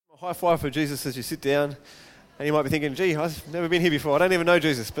High five for Jesus as you sit down. And you might be thinking, gee, I've never been here before. I don't even know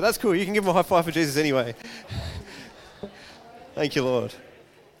Jesus. But that's cool. You can give him a high five for Jesus anyway. Thank you, Lord.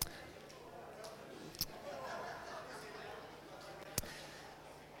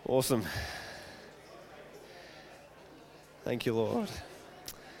 Awesome. Thank you, Lord.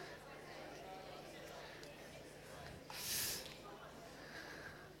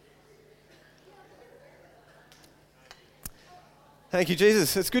 Thank you,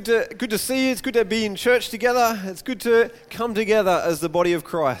 Jesus. It's good to see you. It's good to be in church together. It's good to come together as the body of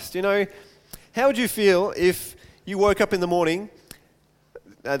Christ. You know, how would you feel if you woke up in the morning,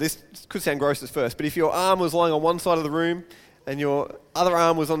 this could sound gross at first, but if your arm was lying on one side of the room and your other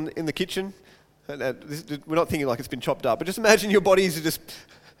arm was in the kitchen, we're not thinking like it's been chopped up, but just imagine your bodies are just,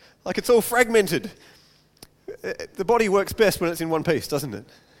 like it's all fragmented. The body works best when it's in one piece, doesn't it?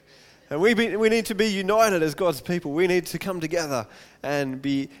 And we need to be united as God's people. We need to come together and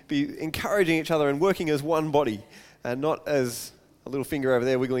be encouraging each other and working as one body and not as a little finger over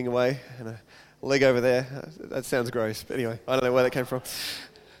there wiggling away and a leg over there. That sounds gross. But anyway, I don't know where that came from.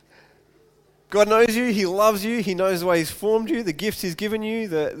 God knows you. He loves you. He knows the way He's formed you, the gifts He's given you,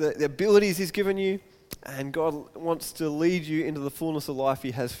 the abilities He's given you. And God wants to lead you into the fullness of life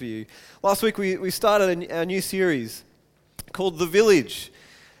He has for you. Last week we started our new series called The Village.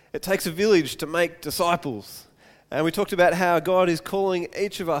 It takes a village to make disciples. And we talked about how God is calling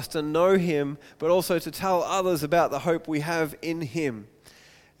each of us to know Him, but also to tell others about the hope we have in Him.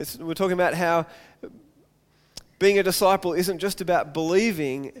 We're talking about how being a disciple isn't just about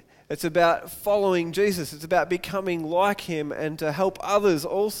believing, it's about following Jesus. It's about becoming like Him and to help others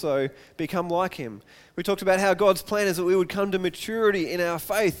also become like Him. We talked about how God's plan is that we would come to maturity in our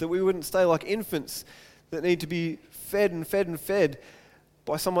faith, that we wouldn't stay like infants that need to be fed and fed and fed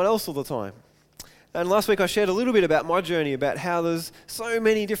by someone else all the time. And last week I shared a little bit about my journey, about how there's so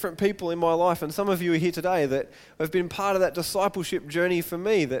many different people in my life, and some of you are here today that have been part of that discipleship journey for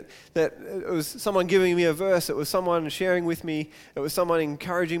me, that it was someone giving me a verse, it was someone sharing with me, it was someone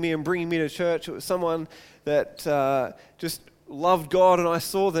encouraging me and bringing me to church, it was someone that just loved God, and I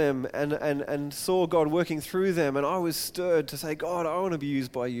saw them and saw God working through them, and I was stirred to say, God, I want to be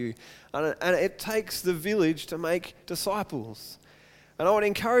used by you. And it takes the village to make disciples. And I want to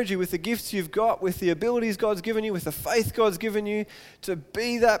encourage you with the gifts you've got, with the abilities God's given you, with the faith God's given you, to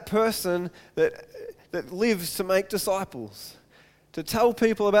be that person that lives to make disciples, to tell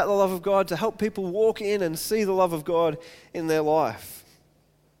people about the love of God, to help people walk in and see the love of God in their life.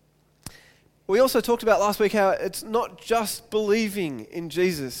 We also talked about last week how it's not just believing in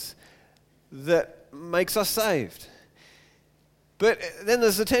Jesus that makes us saved. But then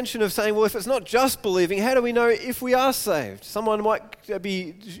there's the tension of saying, well, if it's not just believing, how do we know if we are saved?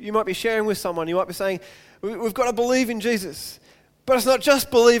 You might be sharing with someone, you might be saying, we've got to believe in Jesus. But it's not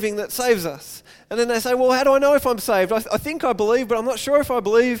just believing that saves us. And then they say, well, how do I know if I'm saved? I think I believe, but I'm not sure if I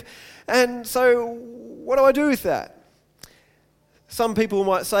believe. And so what do I do with that? Some people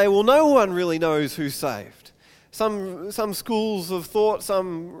might say, well, no one really knows who's saved. Some schools of thought,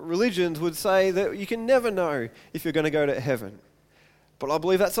 some religions would say that you can never know if you're going to go to heaven. But I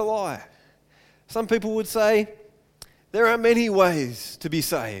believe that's a lie. Some people would say, there are many ways to be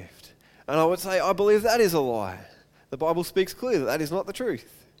saved. And I would say, I believe that is a lie. The Bible speaks clearly that is not the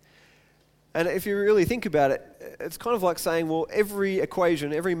truth. And if you really think about it, it's kind of like saying, well, every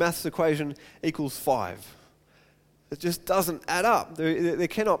maths equation equals 5. It just doesn't add up. There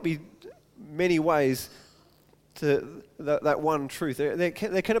cannot be many ways to that one truth. There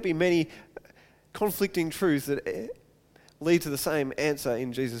cannot be many conflicting truths that lead to the same answer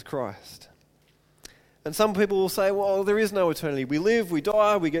in Jesus Christ. And some people will say, well, there is no eternity. We live, we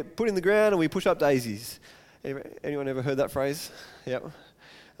die, we get put in the ground, and we push up daisies. Anyone ever heard that phrase? Yep.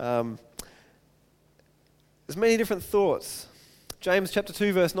 There's many different thoughts. James chapter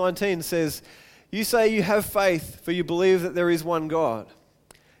 2 verse 19 says, you say you have faith, for you believe that there is one God.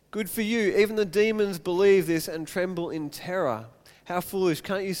 Good for you. Even the demons believe this and tremble in terror. How foolish.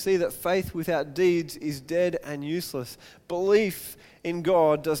 Can't you see that faith without deeds is dead and useless? Belief in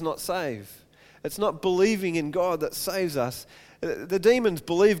God does not save. It's not believing in God that saves us. The demons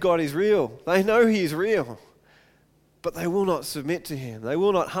believe God is real. They know He is real. But they will not submit to Him. They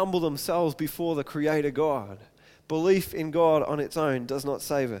will not humble themselves before the Creator God. Belief in God on its own does not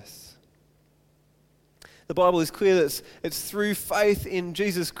save us. The Bible is clear that it's through faith in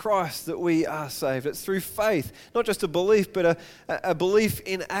Jesus Christ that we are saved. It's through faith, not just a belief, but a belief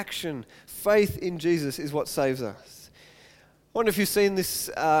in action. Faith in Jesus is what saves us. I wonder if you've seen this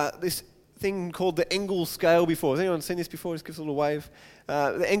thing called the Engel scale before. Has anyone seen this before? Just give us a little wave.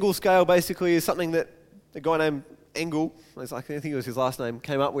 The Engel scale basically is something that a guy named Engel, I think it was his last name,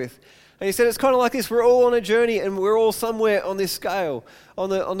 came up with. And he said it's kind of like this. We're all on a journey and we're all somewhere on this scale. On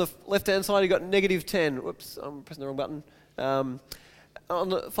the left-hand side, you've got -10. Whoops, I'm pressing the wrong button. On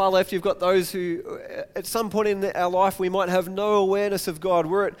the far left, you've got those who, at some point in our life, we might have no awareness of God.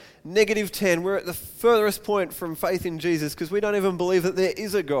 We're at -10. We're at the furthest point from faith in Jesus because we don't even believe that there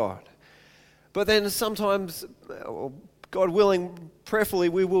is a God. But then sometimes, God willing, prayerfully,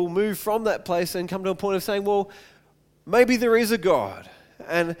 we will move from that place and come to a point of saying, well, maybe there is a God.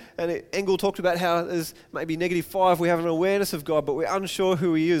 And Engel talked about how there's maybe -5, we have an awareness of God, but we're unsure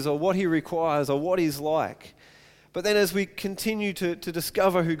who he is or what he requires or what he's like. But then as we continue to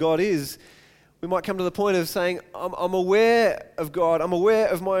discover who God is, we might come to the point of saying, I'm aware of God, I'm aware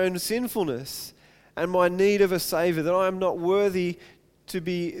of my own sinfulness and my need of a Savior, that I am not worthy to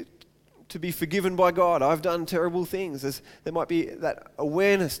be forgiven by God. I've done terrible things. There might be that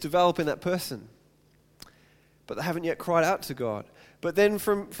awareness develop in that person, but they haven't yet cried out to God. But then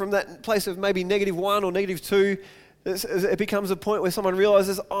from that place of maybe -1 or -2, it becomes a point where someone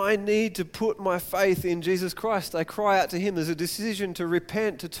realizes, I need to put my faith in Jesus Christ. They cry out to him. There's a decision to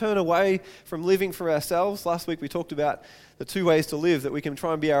repent, to turn away from living for ourselves. Last week we talked about the 2 ways to live, that we can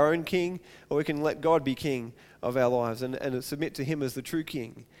try and be our own king, or we can let God be king of our lives and submit to him as the true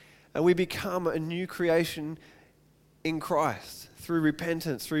king. And we become a new creation in Christ through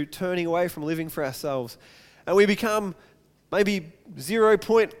repentance, through turning away from living for ourselves. And we become maybe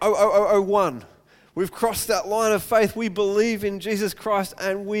 0.00001. We've crossed that line of faith. We believe in Jesus Christ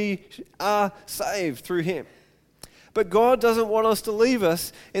and we are saved through him. But God doesn't want us to leave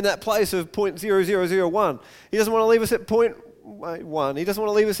us in that place of 0.0001. He doesn't want to leave us at 0.1. He doesn't want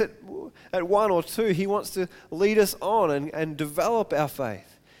to leave us at 1 or 2. He wants to lead us on and develop our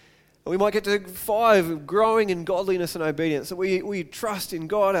faith. We might get to 5, growing in godliness and obedience. So we trust in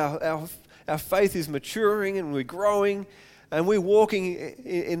God. Our faith is maturing and we're growing. And we're walking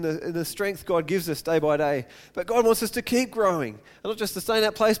in the strength God gives us day by day. But God wants us to keep growing. And not just to stay in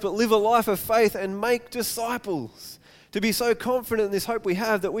that place, but live a life of faith and make disciples. To be so confident in this hope we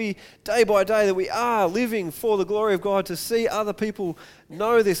have that we, day by day, that we are living for the glory of God, to see other people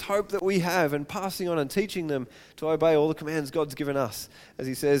know this hope that we have and passing on and teaching them to obey all the commands God's given us, as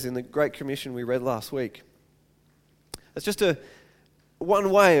he says in the Great Commission we read last week. It's just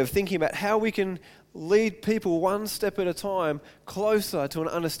one way of thinking about how we can lead people one step at a time closer to an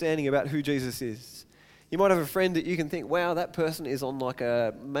understanding about who Jesus is. You might have a friend that you can think, wow, that person is on like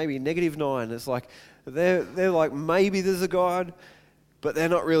a maybe -9. It's like they're like, maybe there's a God, but they're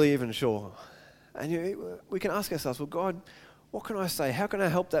not really even sure. And we can ask ourselves, well, God, what can I say? How can I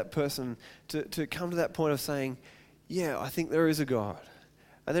help that person to come to that point of saying, yeah, I think there is a God?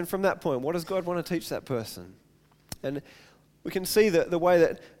 And then from that point, what does God want to teach that person? And we can see the way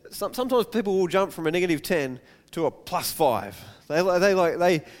that sometimes people will jump from a -10 to a +5.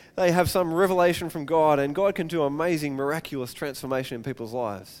 They have some revelation from God, and God can do amazing, miraculous transformation in people's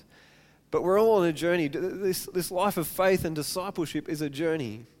lives. But we're all on a journey. This life of faith and discipleship is a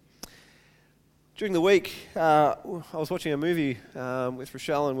journey. During the week, I was watching a movie with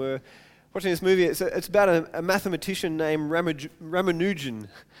Rochelle, and we're watching this movie. It's about a mathematician named Ramanujan.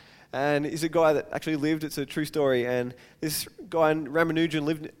 And he's a guy that actually lived. It's a true story. And this guy, Ramanujan,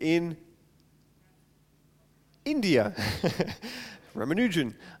 lived in India.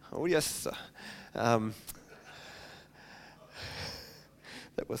 Ramanujan. Oh, yes. That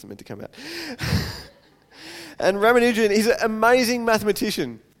wasn't meant to come out. And Ramanujan, he's an amazing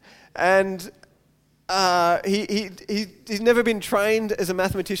mathematician. And he's never been trained as a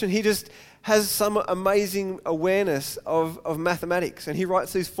mathematician. He just has some amazing awareness of mathematics. And he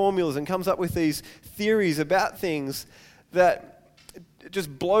writes these formulas and comes up with these theories about things that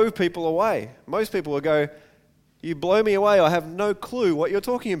just blow people away. Most people will go, you blow me away, I have no clue what you're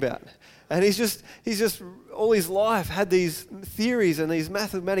talking about. And he's just all his life had these theories and these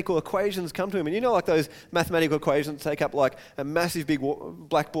mathematical equations come to him. And you know, like those mathematical equations take up like a massive big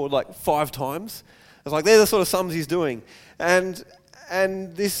blackboard like 5 times. It's like they're the sort of sums he's doing. And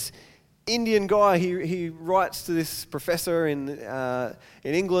this Indian guy, he writes to this professor in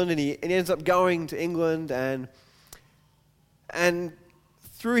England, and he ends up going to England, and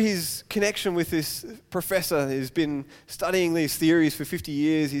through his connection with this professor who's been studying these theories for 50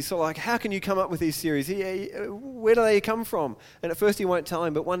 years, he's sort of like, how can you come up with these theories? Where do they come from? And at first he won't tell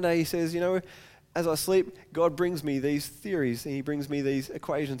him, but one day he says, as I sleep, God brings me these theories, and he brings me these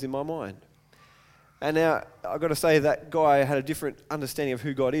equations in my mind. And now, I've got to say that guy had a different understanding of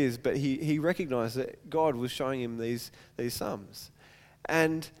who God is, but he recognized that God was showing him these sums.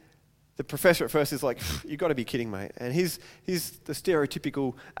 And the professor at first is like, you've got to be kidding, mate. And he's the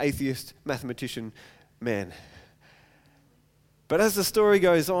stereotypical atheist mathematician man. But as the story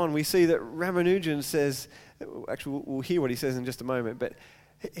goes on, we see that Ramanujan says, actually we'll hear what he says in just a moment, but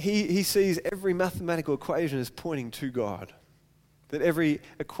he sees every mathematical equation as pointing to God. That every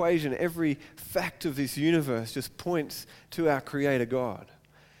equation, every fact of this universe just points to our Creator God.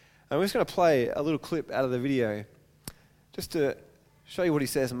 And we're just going to play a little clip out of the video just to show you what he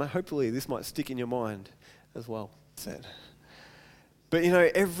says, and hopefully this might stick in your mind as well. But you know,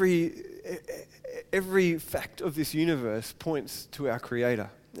 every fact of this universe points to our Creator.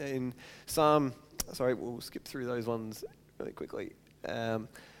 In we'll skip through those ones really quickly.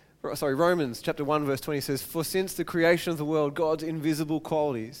 Romans chapter 1 verse 20 says, "For since the creation of the world, God's invisible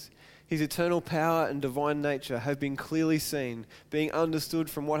qualities, his eternal power and divine nature have been clearly seen, being understood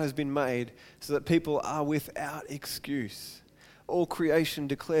from what has been made, so that people are without excuse. All creation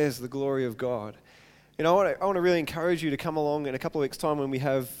declares the glory of God." You know, I want to really encourage you to come along in a couple of weeks' time when we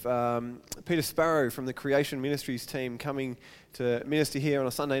have Peter Sparrow from the Creation Ministries team coming to minister here on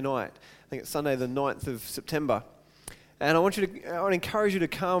a Sunday night. I think it's Sunday the 9th of September. And I want to encourage you to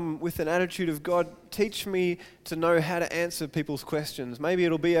come with an attitude of, God, teach me to know how to answer people's questions. Maybe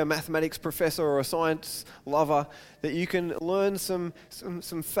it'll be a mathematics professor or a science lover, that you can learn some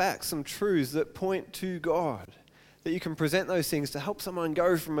facts, some truths that point to God. That you can present those things to help someone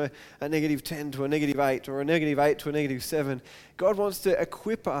go from a -10 to a -8 or a -8 to a -7. God wants to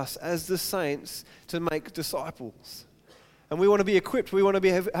equip us as the saints to make disciples. And we want to be equipped. We want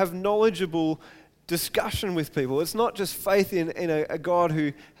to have knowledgeable discussion with people. It's not just faith in a God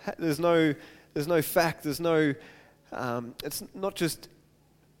who there's no fact, it's not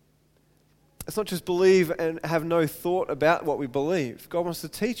just believe and have no thought about what we believe. God wants to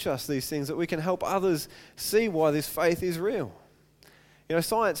teach us these things that we can help others see why this faith is real. You know,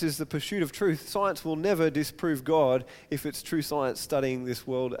 science is the pursuit of truth. Science will never disprove God if it's true science studying this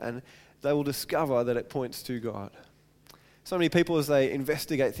world, and they will discover that it points to God. So many people, as they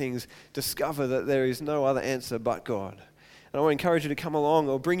investigate things, discover that there is no other answer but God. And I want to encourage you to come along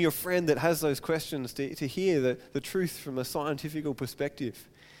or bring your friend that has those questions to hear the truth from a scientific perspective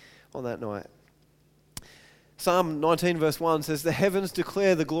on that night. Psalm 19 verse 1 says, "The heavens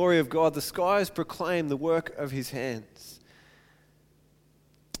declare the glory of God, the skies proclaim the work of his hands."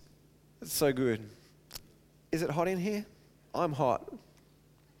 It's so good. Is it hot in here? I'm hot.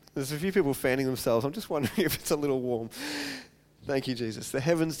 There's a few people fanning themselves. I'm just wondering if it's a little warm. Thank you, Jesus. The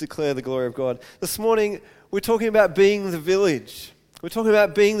heavens declare the glory of God. This morning, we're talking about being the village. We're talking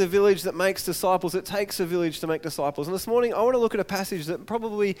about being the village that makes disciples. It takes a village to make disciples. And this morning, I want to look at a passage that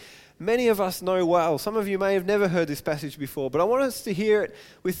probably many of us know well. Some of you may have never heard this passage before, but I want us to hear it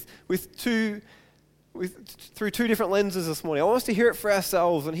through two different lenses this morning. I want us to hear it for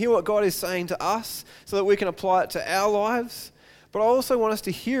ourselves and hear what God is saying to us so that we can apply it to our lives. But I also want us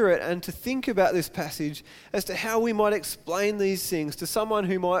to hear it and to think about this passage as to how we might explain these things to someone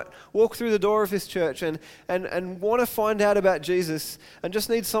who might walk through the door of this church and want to find out about Jesus and just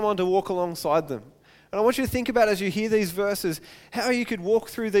need someone to walk alongside them. And I want you to think about, as you hear these verses, how you could walk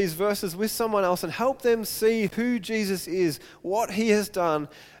through these verses with someone else and help them see who Jesus is, what he has done,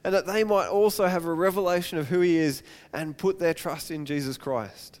 and that they might also have a revelation of who he is and put their trust in Jesus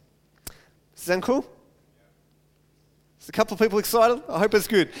Christ. Does that sound cool? Is a couple of people excited? I hope it's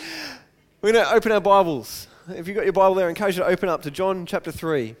good. We're going to open our Bibles. If you've got your Bible there, I encourage you to open up to John chapter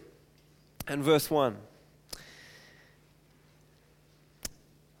 3 and verse 1.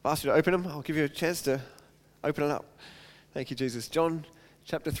 I'll ask you to open them. I'll give you a chance to open it up. Thank you, Jesus. John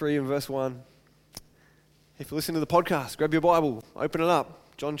chapter 3 and verse 1. If you listen to the podcast, grab your Bible, open it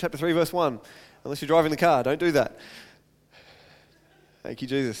up. John chapter 3 verse 1. Unless you're driving the car, don't do that. Thank you,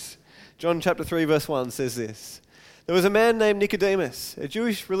 Jesus. John chapter 3 verse 1 says this. There was a man named Nicodemus, a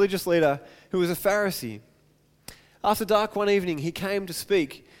Jewish religious leader who was a Pharisee. After dark one evening, he came to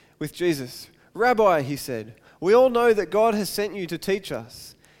speak with Jesus. "Rabbi," he said, "we all know that God has sent you to teach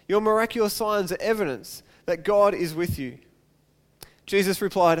us. Your miraculous signs are evidence that God is with you." Jesus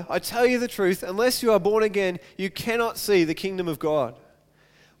replied, "I tell you the truth, unless you are born again, you cannot see the kingdom of God."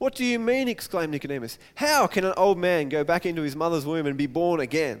 "What do you mean?" exclaimed Nicodemus. "How can an old man go back into his mother's womb and be born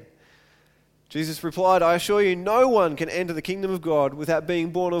again?" Jesus replied, "I assure you, no one can enter the kingdom of God without being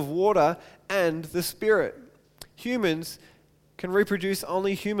born of water and the Spirit. Humans can reproduce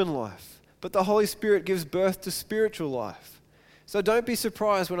only human life, but the Holy Spirit gives birth to spiritual life. So don't be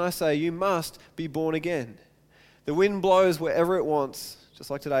surprised when I say you must be born again. The wind blows wherever it wants, just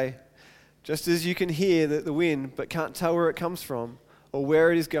like today. Just as you can hear the wind but can't tell where it comes from or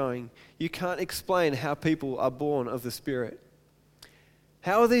where it is going, you can't explain how people are born of the Spirit."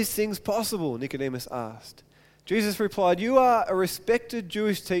 "How are these things possible?" Nicodemus asked. Jesus replied, "You are a respected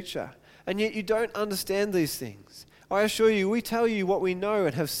Jewish teacher, and yet you don't understand these things. I assure you, we tell you what we know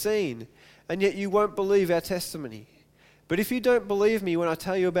and have seen, and yet you won't believe our testimony. But if you don't believe me when I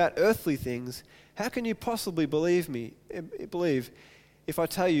tell you about earthly things, how can you possibly believe if I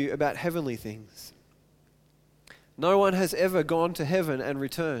tell you about heavenly things? No one has ever gone to heaven and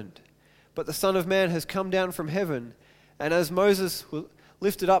returned, but the Son of Man has come down from heaven, and as Moses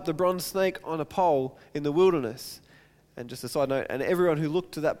lifted up the bronze snake on a pole in the wilderness, and just a side note, and everyone who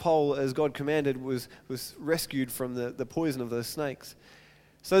looked to that pole as God commanded was rescued from the poison of those snakes.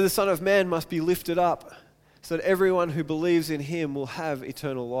 So the Son of Man must be lifted up, so that everyone who believes in him will have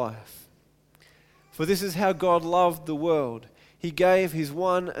eternal life. For this is how God loved the world. He gave his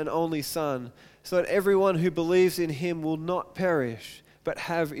one and only Son, so that everyone who believes in him will not perish, but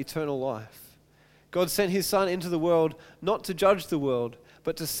have eternal life. God sent his Son into the world not to judge the world,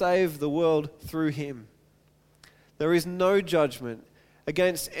 but to save the world through him. There is no judgment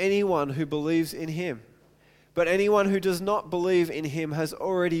against anyone who believes in him. But anyone who does not believe in him has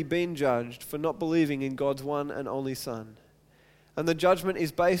already been judged for not believing in God's one and only Son. And the judgment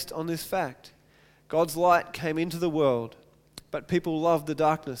is based on this fact. God's light came into the world, but people loved the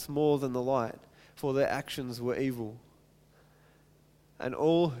darkness more than the light, for their actions were evil. And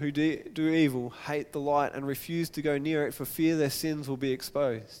all who do evil hate the light and refuse to go near it for fear their sins will be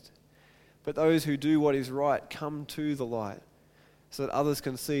exposed. But those who do what is right come to the light, so that others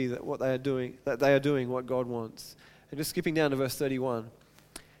can see that they are doing what God wants. And just skipping down to verse 31,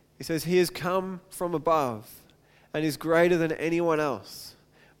 he says, He has come from above and is greater than anyone else.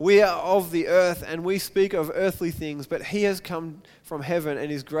 We are of the earth and we speak of earthly things, but he has come from heaven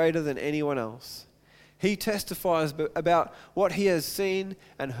and is greater than anyone else. He testifies about what he has seen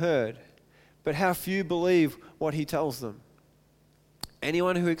and heard, but how few believe what he tells them.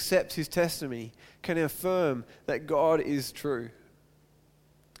 Anyone who accepts his testimony can affirm that God is true.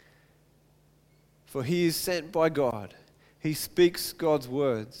 For he is sent by God. He speaks God's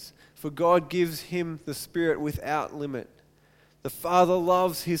words. For God gives him the Spirit without limit. The Father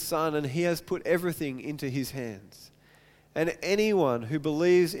loves his Son, and he has put everything into his hands. And anyone who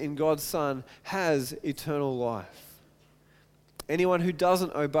believes in God's Son has eternal life. Anyone who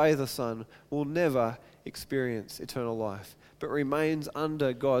doesn't obey the Son will never experience eternal life, but remains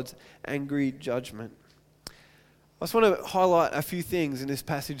under God's angry judgment. I just want to highlight a few things in this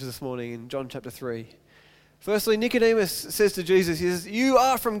passage this morning in John chapter 3. Firstly, Nicodemus says to Jesus, he says, you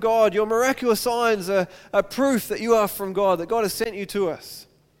are from God. Your miraculous signs are proof that you are from God, that God has sent you to us.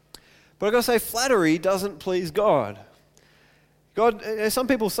 But I've got to say, flattery doesn't please God. Some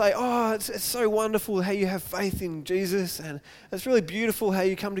people say, it's so wonderful how you have faith in Jesus, and it's really beautiful how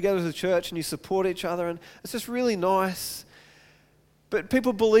you come together as a church and you support each other, and it's just really nice. But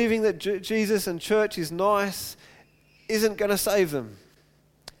people believing that Jesus and church is nice isn't going to save them.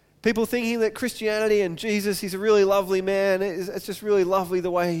 People thinking that Christianity and Jesus, he's a really lovely man. It's just really lovely the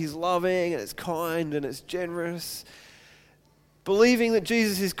way he's loving and it's kind and it's generous. Believing that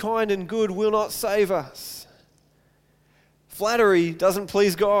Jesus is kind and good will not save us. Flattery doesn't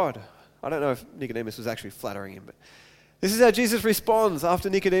please God. I don't know if Nicodemus was actually flattering him, but this is how Jesus responds after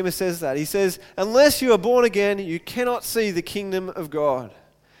Nicodemus says that. He says, unless you are born again, you cannot see the kingdom of God.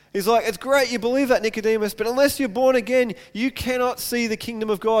 He's like, it's great you believe that, Nicodemus, but unless you're born again, you cannot see the kingdom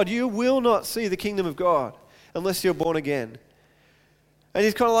of God. You will not see the kingdom of God unless you're born again. And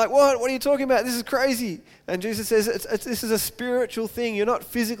he's kind of like, what? What are you talking about? This is crazy. And Jesus says, this is a spiritual thing. You're not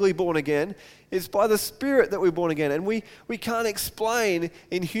physically born again. It's by the Spirit that we're born again. And we can't explain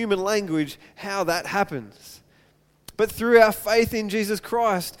in human language how that happens. But through our faith in Jesus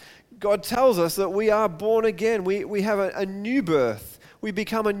Christ, God tells us that we are born again. We have a new birth. We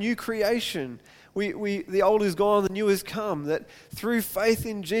become a new creation. The old is gone, the new has come. That through faith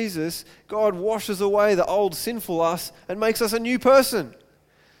in Jesus, God washes away the old sinful us and makes us a new person.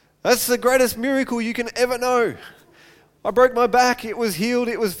 That's the greatest miracle you can ever know. I broke my back, it was healed,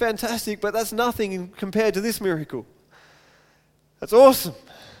 it was fantastic, but that's nothing compared to this miracle. That's awesome.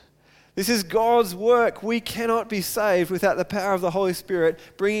 This is God's work. We cannot be saved without the power of the Holy Spirit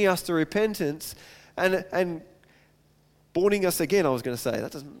bringing us to repentance and borning us again, I was going to say.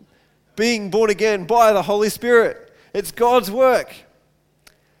 Being born again by the Holy Spirit. It's God's work.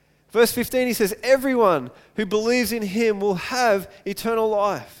 Verse 15, he says, everyone who believes in him will have eternal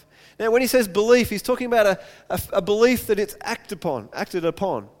life. Now, when he says belief, he's talking about a belief that it's acted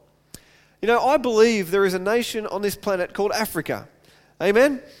upon. You know, I believe there is a nation on this planet called Africa.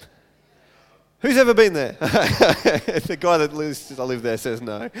 Amen? Who's ever been there? The guy that lives there says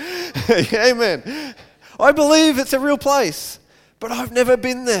no. Amen. I believe it's a real place, but I've never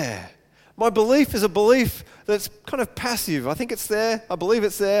been there. My belief is a belief that's kind of passive. I think it's there. I believe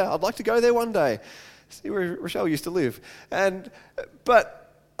it's there. I'd like to go there one day. See where Rochelle used to live.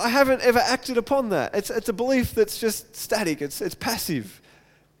 But I haven't ever acted upon that. It's a belief that's just static. It's passive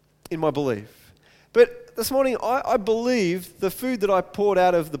in my belief. But this morning, I believe the food that I poured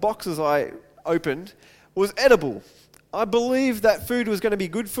out of the boxes I opened was edible. I believed that food was going to be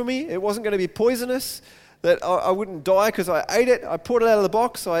good for me. It wasn't going to be poisonous, that I wouldn't die because I ate it. I poured it out of the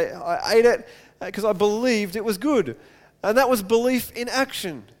box. I ate it because I believed it was good. And that was belief in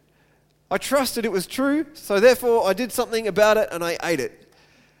action. I trusted it was true, so therefore I did something about it and I ate it.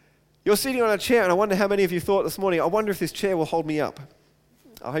 You're sitting on a chair, and I wonder how many of you thought this morning, I wonder if this chair will hold me up.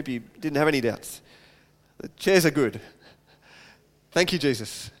 I hope you didn't have any doubts. The chairs are good. Thank you,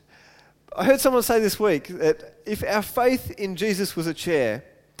 Jesus. I heard someone say this week that if our faith in Jesus was a chair,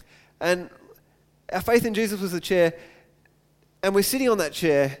 and our faith in Jesus was a chair, and we're sitting on that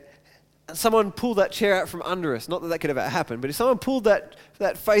chair, and someone pulled that chair out from under us, not that that could ever happen, but if someone pulled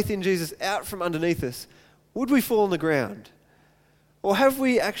that faith in Jesus out from underneath us, would we fall on the ground? Or have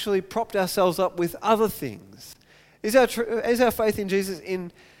we actually propped ourselves up with other things? Is our faith in Jesus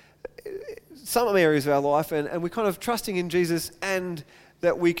in some areas of our life, and we're kind of trusting in Jesus and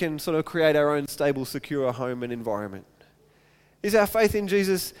that we can sort of create our own stable, secure home and environment? Is our faith in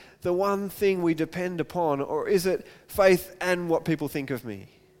Jesus the one thing we depend upon, or is it faith and what people think of me?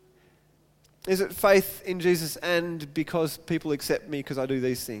 Is it faith in Jesus and because people accept me because I do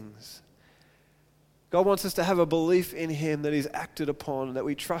these things? God wants us to have a belief in Him that is acted upon, that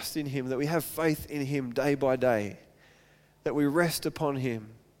we trust in Him, that we have faith in Him day by day, that we rest upon Him,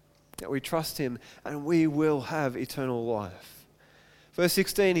 that we trust Him, and we will have eternal life. Verse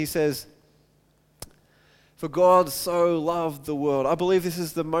 16, he says, "For God so loved the world." I believe this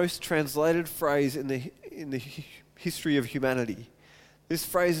is the most translated phrase in the history of humanity. This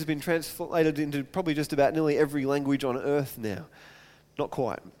phrase has been translated into probably just about nearly every language on earth now. Not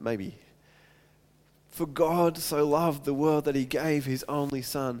quite, maybe. "For God so loved the world that He gave His only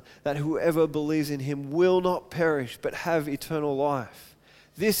Son, that whoever believes in Him will not perish but have eternal life.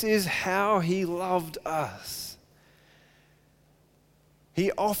 This is how He loved us." He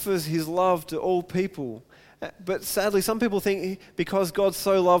offers His love to all people. But sadly, some people think because God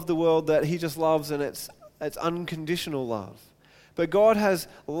so loved the world that He just loves and it's unconditional love. But God has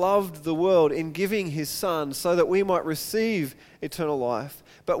loved the world in giving His Son so that we might receive eternal life.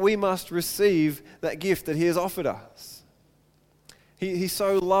 But we must receive that gift that He has offered us. He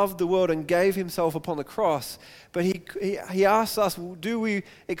so loved the world and gave Himself upon the cross. But he asks us, do we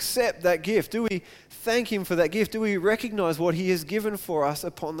accept that gift? Do we thank Him for that gift? Do we recognize what He has given for us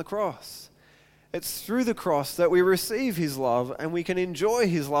upon the cross? It's through the cross that we receive His love and we can enjoy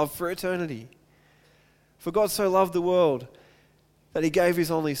His love for eternity. For God so loved the world that He gave His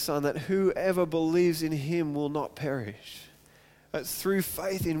only Son, that whoever believes in Him will not perish. It's through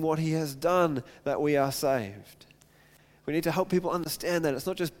faith in what He has done that we are saved. We need to help people understand that. It's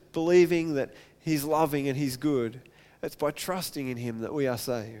not just believing that He's loving and He's good. It's by trusting in Him that we are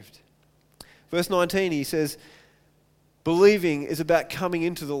saved. Verse 19, he says, believing is about coming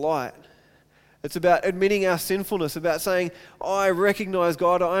into the light. It's about admitting our sinfulness, about saying, I recognize,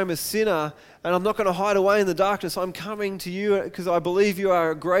 God, I am a sinner and I'm not going to hide away in the darkness. I'm coming to you because I believe you are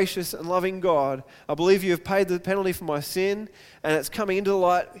a gracious and loving God. I believe you have paid the penalty for my sin, and it's coming into the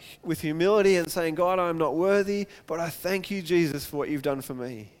light with humility and saying, God, I am not worthy, but I thank you, Jesus, for what you've done for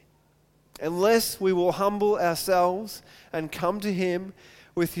me. Unless we will humble ourselves and come to Him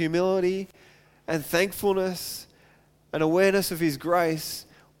with humility and thankfulness and awareness of His grace,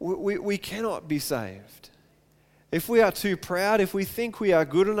 we cannot be saved. If we are too proud, if we think we are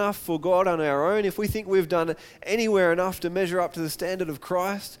good enough for God on our own, if we think we've done anywhere enough to measure up to the standard of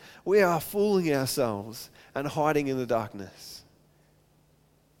Christ, we are fooling ourselves and hiding in the darkness.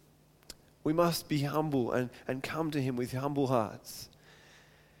 We must be humble and come to Him with humble hearts.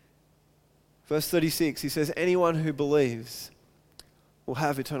 Verse 36, he says, anyone who believes will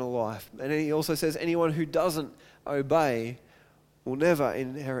have eternal life. And he also says, anyone who doesn't obey will never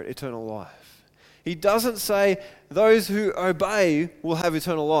inherit eternal life. He doesn't say those who obey will have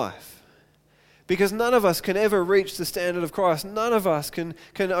eternal life. Because none of us can ever reach the standard of Christ. None of us can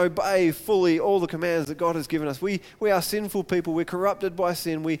obey fully all the commands that God has given us. We are sinful people. We're corrupted by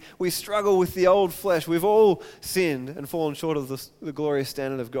sin. We struggle with the old flesh. We've all sinned and fallen short of the glorious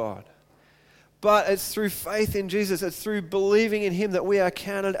standard of God. But it's through faith in Jesus, it's through believing in Him that we are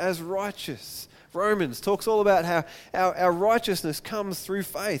counted as righteous. Romans talks all about how our righteousness comes through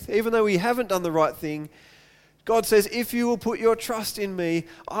faith. Even though we haven't done the right thing, God says, if you will put your trust in me,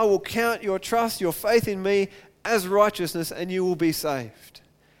 I will count your trust, your faith in me as righteousness, and you will be saved.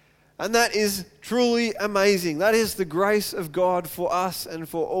 And that is truly amazing. That is the grace of God for us and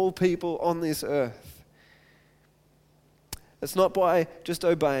for all people on this earth. It's not by just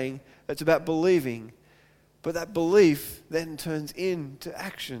obeying, it's about believing. But that belief then turns into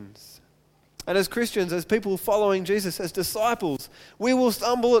actions. And as Christians, as people following Jesus, as disciples, we will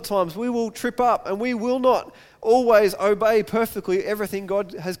stumble at times, we will trip up, and we will not always obey perfectly everything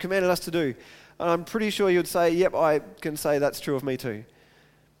God has commanded us to do. And I'm pretty sure you'd say, yep, I can say that's true of me too.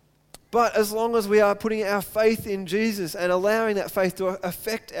 But as long as we are putting our faith in Jesus and allowing that faith to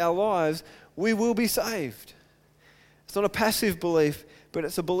affect our lives, we will be saved. It's not a passive belief, but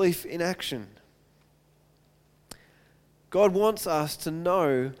it's a belief in action. God wants us to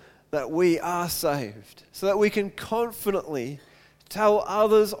know that we are saved so that we can confidently tell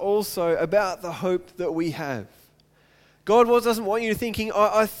others also about the hope that we have. God doesn't want you thinking,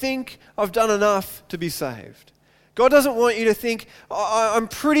 I think I've done enough to be saved. God doesn't want you to think, I'm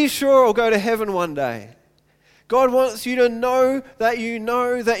pretty sure I'll go to heaven one day. God wants you to know that you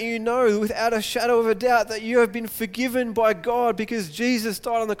know that you know without a shadow of a doubt that you have been forgiven by God because Jesus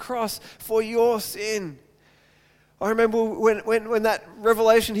died on the cross for your sin. I remember when that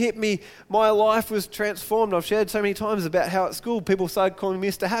revelation hit me, my life was transformed. I've shared so many times about how at school people started calling me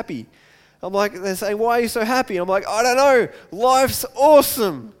Mr. Happy. I'm like, they're saying, why are you so happy? I'm like, I don't know, life's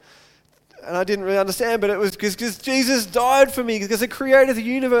awesome. And I didn't really understand, but it was because Jesus died for me, because the creator of the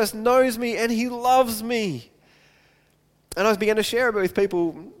universe knows me and he loves me. And I began to share it with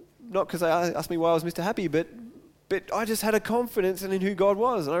people, not because they asked me why I was Mr. Happy, but I just had a confidence in who God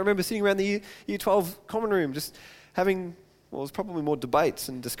was. And I remember sitting around the Year 12 common room just having, well, it was probably more debates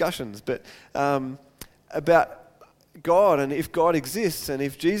and discussions, but about God and if God exists and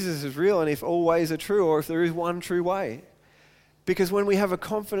if Jesus is real and if all ways are true or if there is one true way. Because when we have a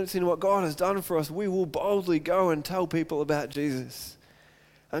confidence in what God has done for us, we will boldly go and tell people about Jesus.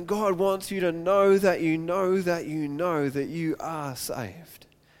 And God wants you to know that you know that you know that you are saved.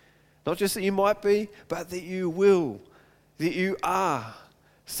 Not just that you might be, but that you will, that you are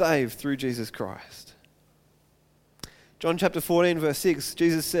saved through Jesus Christ. John chapter 14, verse 6,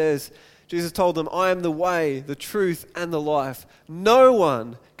 Jesus told them, I am the way, the truth, and the life. No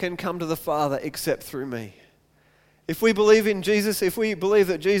one can come to the Father except through me. If we believe in Jesus, if we believe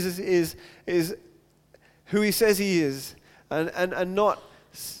that Jesus is who he says he is, and not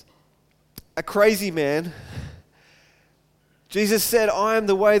a crazy man, Jesus said, I am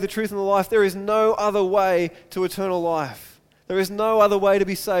the way, the truth, and the life. There is no other way to eternal life. There is no other way to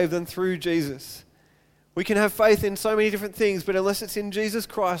be saved than through Jesus. We can have faith in so many different things, but unless it's in Jesus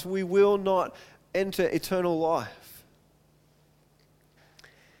Christ, we will not enter eternal life.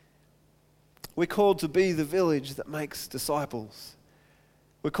 We're called to be the village that makes disciples.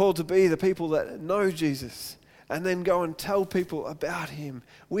 We're called to be the people that know Jesus and then go and tell people about him.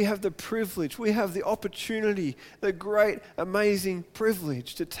 We have the privilege, we have the opportunity, the great, amazing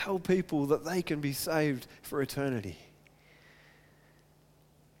privilege to tell people that they can be saved for eternity.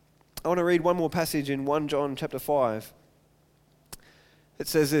 I want to read one more passage in 1 John chapter 5. It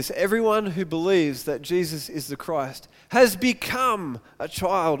says this, everyone who believes that Jesus is the Christ has become a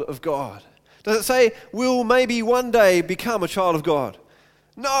child of God. Does it say will maybe one day become a child of God?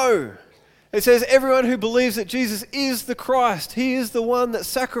 No. It says everyone who believes that Jesus is the Christ, he is the one that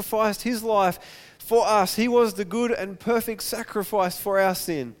sacrificed his life for us. He was the good and perfect sacrifice for our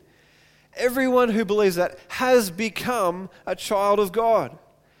sin. Everyone who believes that has become a child of God.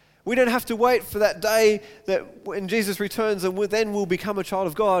 We don't have to wait for that day that when Jesus returns and then we'll become a child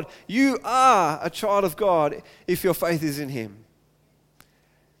of God. You are a child of God if your faith is in him.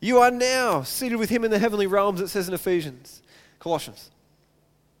 You are now seated with him in the heavenly realms, it says in Colossians.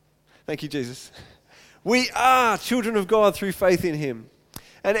 Thank you, Jesus. We are children of God through faith in him.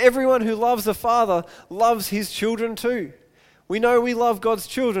 And everyone who loves the Father loves his children too. We know we love God's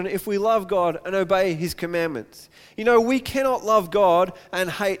children if we love God and obey his commandments. You know, we cannot love God and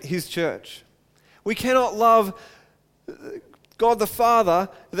hate his church. We cannot love God the Father,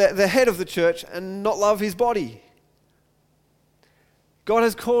 the head of the church, and not love his body. God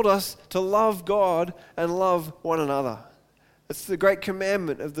has called us to love God and love one another. It's the great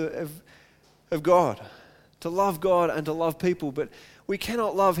commandment of God, to love God and to love people. But we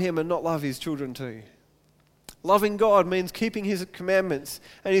cannot love him and not love his children too. Loving God means keeping his commandments,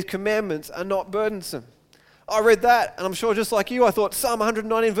 and his commandments are not burdensome. I read that, and I'm sure just like you, I thought Psalm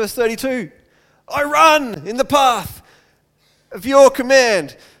 119 verse 32. I run in the path of your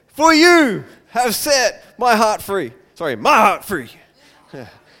command, for you have set my heart free. Sorry, my heart free. Yeah.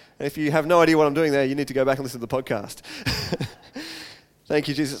 If you have no idea what I'm doing there, you need to go back and listen to the podcast. Thank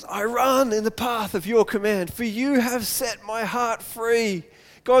you, Jesus. I run in the path of your command, for you have set my heart free.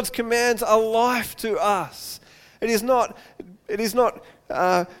 God's commands are life to us. It is not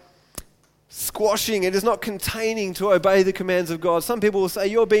squashing, it is not containing to obey the commands of God. Some people will say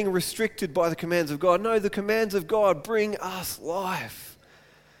you're being restricted by the commands of God. No, the commands of God bring us life.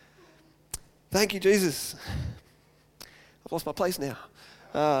 Thank you, Jesus. I've lost my place now.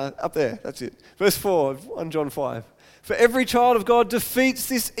 Up there, that's it. Verse 4, 1 John 5. For every child of God defeats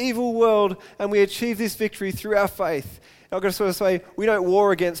this evil world, and we achieve this victory through our faith. I've got to sort of say, we don't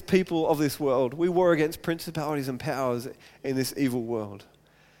war against people of this world. We war against principalities and powers in this evil world.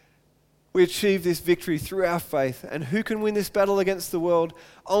 We achieve this victory through our faith. And who can win this battle against the world?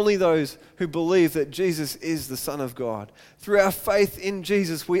 Only those who believe that Jesus is the Son of God. Through our faith in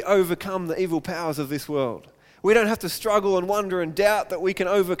Jesus, we overcome the evil powers of this world. We don't have to struggle and wonder and doubt that we can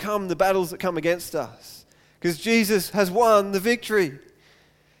overcome the battles that come against us, because Jesus has won the victory.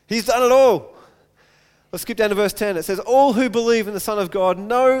 He's done it all. Let's skip down to verse 10. It says, all who believe in the Son of God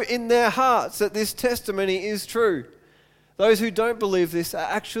know in their hearts that this testimony is true. Those who don't believe this are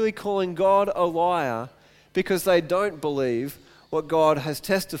actually calling God a liar because they don't believe what God has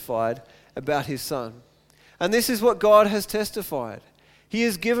testified about his Son. And this is what God has testified. He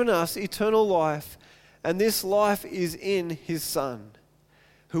has given us eternal life, and this life is in his Son.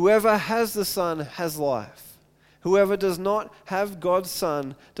 Whoever has the Son has life. Whoever does not have God's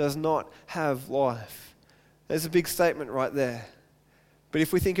Son does not have life. There's a big statement right there. But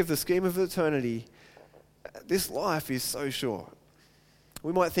if we think of the scheme of eternity, this life is so short.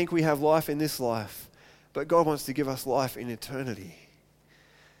 We might think we have life in this life, but God wants to give us life in eternity.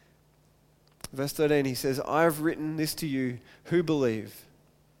 Verse 13, he says, I have written this to you who believe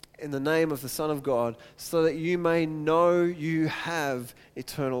in the name of the Son of God, so that you may know you have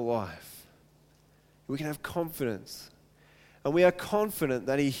eternal life. We can have confidence. And we are confident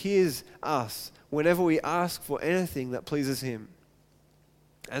that he hears us whenever we ask for anything that pleases him.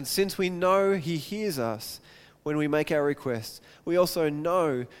 And since we know he hears us when we make our requests, we also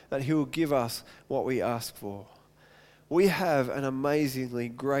know that he will give us what we ask for. We have an amazingly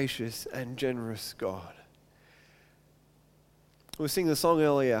gracious and generous God. We were singing the song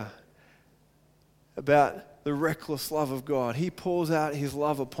earlier about the reckless love of God. He pours out his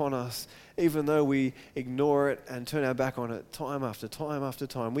love upon us, even though we ignore it and turn our back on it time after time after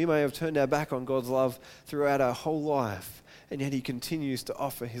time. We may have turned our back on God's love throughout our whole life, and yet he continues to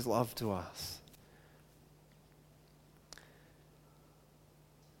offer his love to us.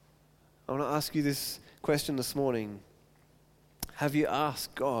 I want to ask you this question this morning. Have you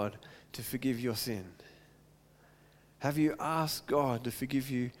asked God to forgive your sin? Have you asked God to forgive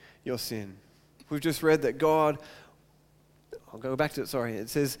you your sin? We've just read that God, I'll go back to it, sorry. It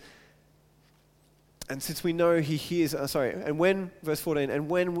says, and since we know he hears, verse 14,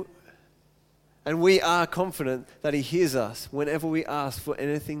 and we are confident that he hears us whenever we ask for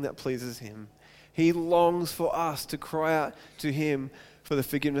anything that pleases him. He longs for us to cry out to him for the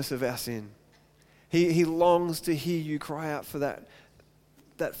forgiveness of our sin. He longs to hear you cry out for that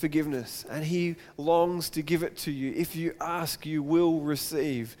forgiveness, and he longs to give it to you. If you ask, you will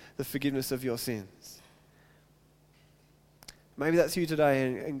receive the forgiveness of your sins. Maybe that's you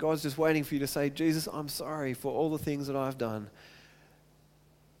today, and God's just waiting for you to say, Jesus, I'm sorry for all the things that I've done,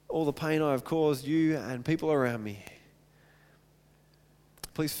 all the pain I've caused you and people around me.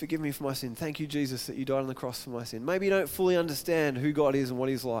 Please forgive me for my sin. Thank you, Jesus, that you died on the cross for my sin. Maybe you don't fully understand who God is and what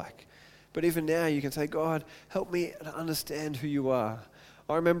he's like, but even now you can say, God, help me to understand who you are.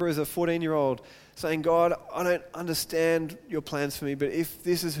 I remember as a 14-year-old saying, God, I don't understand your plans for me, but if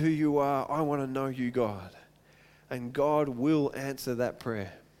this is who you are, I want to know you, God. And God will answer that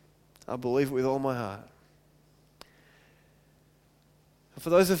prayer. I believe it with all my heart. For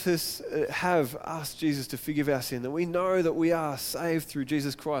those of us that have asked Jesus to forgive our sin, that we know that we are saved through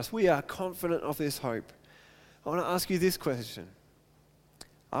Jesus Christ, we are confident of this hope. I want to ask you this question.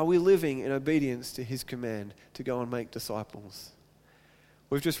 Are we living in obedience to his command to go and make disciples?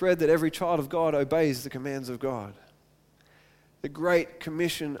 We've just read that every child of God obeys the commands of God. The great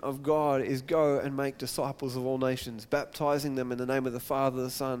commission of God is go and make disciples of all nations, baptizing them in the name of the Father, the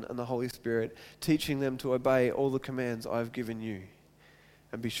Son, and the Holy Spirit, teaching them to obey all the commands I have given you.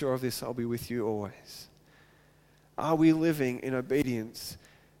 And be sure of this, I'll be with you always. Are we living in obedience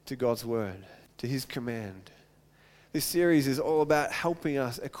to God's word, to his command? This series is all about helping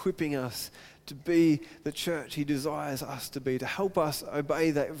us, equipping us to be the church he desires us to be, to help us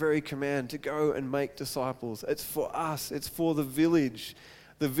obey that very command, to go and make disciples. It's for us, it's for the village.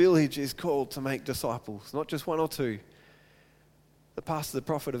 The village is called to make disciples, not just one or two. The pastor, the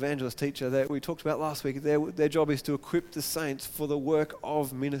prophet, evangelist, teacher that we talked about last week, their job is to equip the saints for the work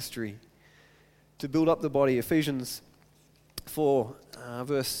of ministry, to build up the body. Ephesians 4,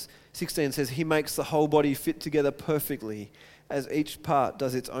 verse 16 says, he makes the whole body fit together perfectly as each part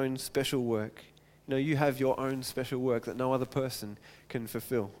does its own special work. You know, you have your own special work that no other person can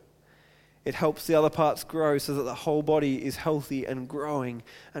fulfill. It helps the other parts grow so that the whole body is healthy and growing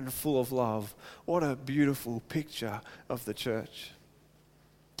and full of love. What a beautiful picture of the church.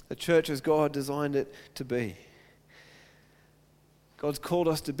 The church as God designed it to be. God's called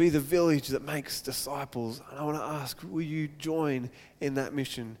us to be the village that makes disciples. And I want to ask, will you join in that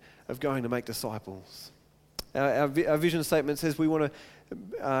mission of going to make disciples? Our vision statement says we want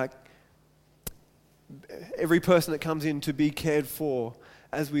to, every person that comes in to be cared for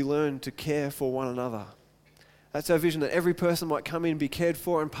as we learn to care for one another. That's our vision, that every person might come in and be cared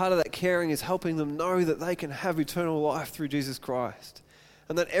for, and part of that caring is helping them know that they can have eternal life through Jesus Christ.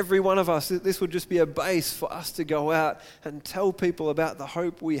 And that every one of us, this would just be a base for us to go out and tell people about the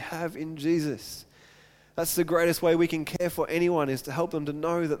hope we have in Jesus. That's the greatest way we can care for anyone, is to help them to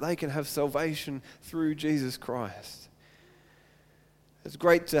know that they can have salvation through Jesus Christ. It's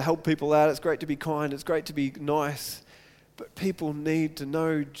great to help people out, it's great to be kind, it's great to be nice, but people need to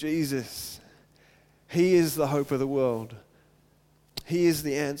know Jesus. He is the hope of the world. He is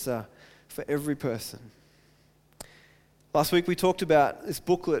the answer for every person. Last week we talked about this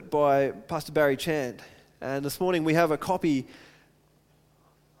booklet by Pastor Barry Chand, and this morning we have a copy,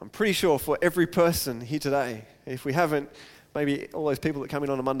 I'm pretty sure, for every person here today. If we haven't, maybe all those people that come in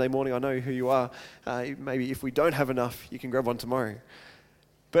on a Monday morning, I know who you are. Maybe if we don't have enough, you can grab one tomorrow.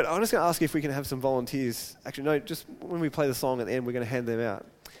 But I'm just going to ask if we can have some volunteers. Actually, no, just when we play the song at the end, we're going to hand them out.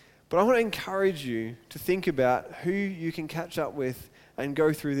 But I want to encourage you to think about who you can catch up with and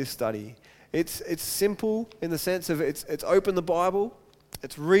go through this study. It's simple in the sense of it's open the Bible,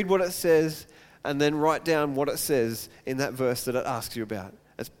 it's read what it says, and then write down what it says in that verse that it asks you about.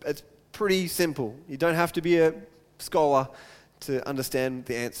 It's pretty simple. You don't have to be a scholar to understand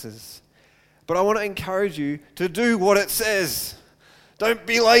the answers. But I want to encourage you to do what it says. Don't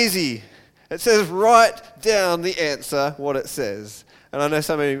be lazy. It says write down the answer, what it says. And I know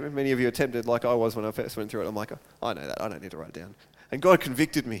so many of you are tempted, like I was when I first went through it. I'm like, I know that. I don't need to write it down. And God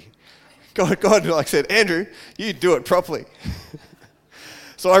convicted me. God like said, Andrew, you do it properly.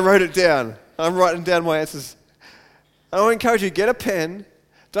 So I wrote it down. I'm writing down my answers. I want to encourage you, get a pen.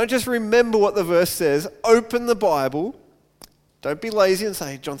 Don't just remember what the verse says. Open the Bible. Don't be lazy and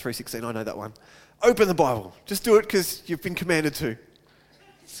say, John 3:16, I know that one. Open the Bible. Just do it because you've been commanded to.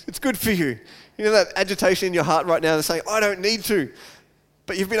 It's good for you. You know that agitation in your heart right now that's saying, I don't need to,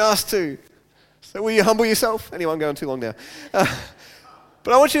 but you've been asked to. So will you humble yourself? Anyway, I'm going too long now.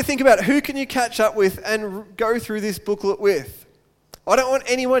 But I want you to think about who can you catch up with and go through this booklet with. I don't want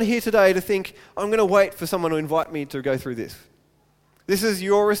anyone here today to think, I'm going to wait for someone to invite me to go through this. This is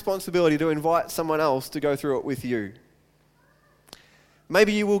your responsibility to invite someone else to go through it with you.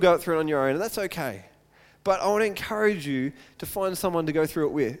 Maybe you will go through it on your own, and that's okay. But I want to encourage you to find someone to go through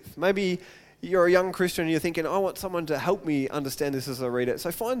it with. Maybe you're a young Christian and you're thinking, I want someone to help me understand this as I read it.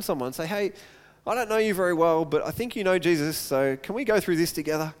 So find someone. Say, hey, I don't know you very well, but I think you know Jesus, so can we go through this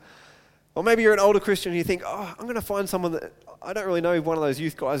together? Or maybe you're an older Christian and you think, I'm going to find someone that I don't really know one of those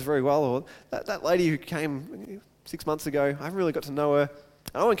youth guys very well, or that lady who came 6 months ago, I haven't really got to know her.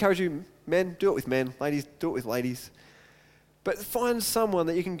 And I want to encourage you, men, do it with men. Ladies, do it with ladies. But find someone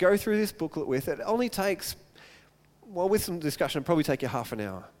that you can go through this booklet with. It only takes, well, with some discussion, it'll probably take you half an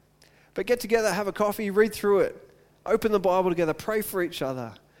hour. But get together, have a coffee, read through it. Open the Bible together, pray for each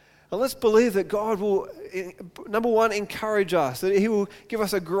other. And let's believe that God will, number one, encourage us, that He will give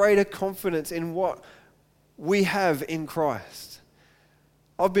us a greater confidence in what we have in Christ.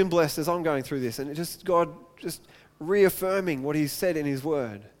 I've been blessed as I'm going through this, and God just reaffirming what He's said in His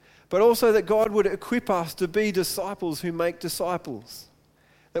Word. But also that God would equip us to be disciples who make disciples.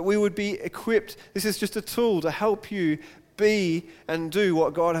 That we would be equipped. This is just a tool to help you be and do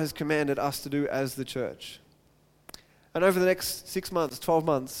what God has commanded us to do as the church. And over the next 6 months, 12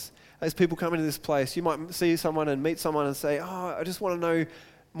 months, as people come into this place, you might see someone and meet someone and say, I just want to know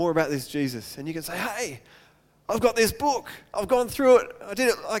more about this Jesus. And you can say, hey, I've got this book. I've gone through it. I did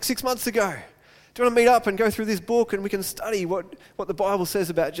it like 6 months ago. Do you want to meet up and go through this book and we can study what the Bible says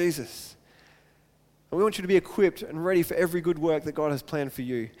about Jesus? And we want you to be equipped and ready for every good work that God has planned for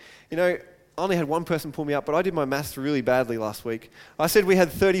you. You know, I only had one person pull me up, but I did my maths really badly last week. I said we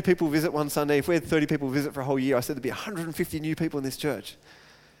had 30 people visit one Sunday. If we had 30 people visit for a whole year, I said there'd be 150 new people in this church.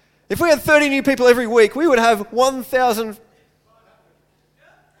 If we had 30 new people every week, we would have 1,000...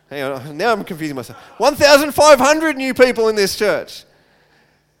 Hang on, now I'm confusing myself. 1,500 new people in this church.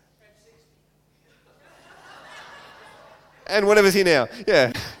 And whatever's here now,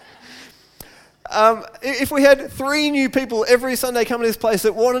 yeah. If we had 3 new people every Sunday come to this place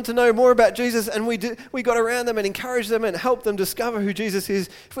that wanted to know more about Jesus, and we got around them and encouraged them and helped them discover who Jesus is,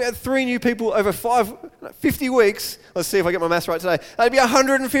 if we had 3 new people over 50 weeks, let's see if I get my maths right today, that'd be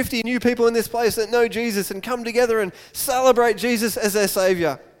 150 new people in this place that know Jesus and come together and celebrate Jesus as their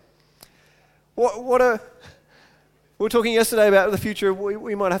Saviour. We were talking yesterday about the future.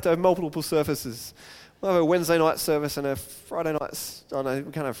 We might have to have multiple services. We'll have a Wednesday night service and a Friday night. Oh no,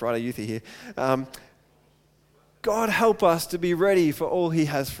 we can't have Friday Youthy here. God help us to be ready for all He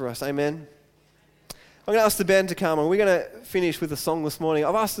has for us. Amen. I'm going to ask the band to come, and we're going to finish with a song this morning.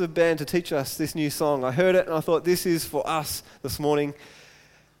 I've asked the band to teach us this new song. I heard it and I thought this is for us this morning.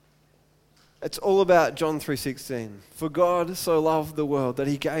 It's all about John 3:16. For God so loved the world that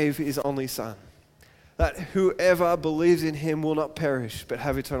He gave His only Son, that whoever believes in Him will not perish but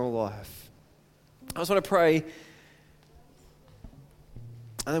have eternal life. I just want to pray,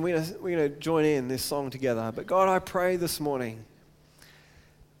 and then we're going to join in this song together. But God, I pray this morning.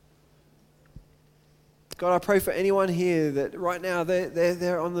 God, I pray for anyone here that right now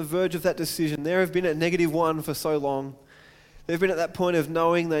they're on the verge of that decision. They have been at -1 for so long. They've been at that point of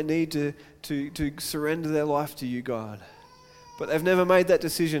knowing they need to surrender their life to you, God. But they've never made that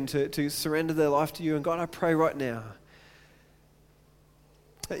decision to surrender their life to you. And God, I pray right now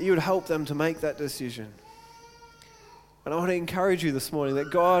that you would help them to make that decision. And I want to encourage you this morning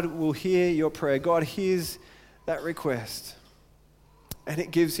that God will hear your prayer. God hears that request. And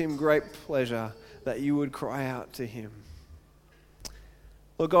it gives Him great pleasure that you would cry out to Him.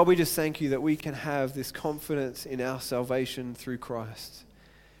 Lord God, we just thank you that we can have this confidence in our salvation through Christ.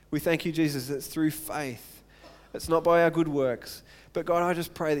 We thank you, Jesus, that it's through faith. It's not by our good works. But God, I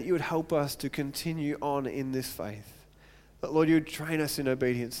just pray that you would help us to continue on in this faith. That, Lord, you would train us in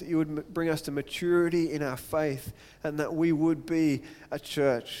obedience. That you would bring us to maturity in our faith. And that we would be a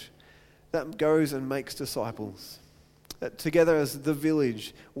church that goes and makes disciples. That together as the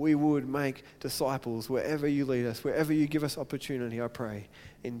village, we would make disciples wherever you lead us, wherever you give us opportunity, I pray.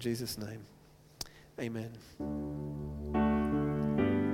 In Jesus' name, amen.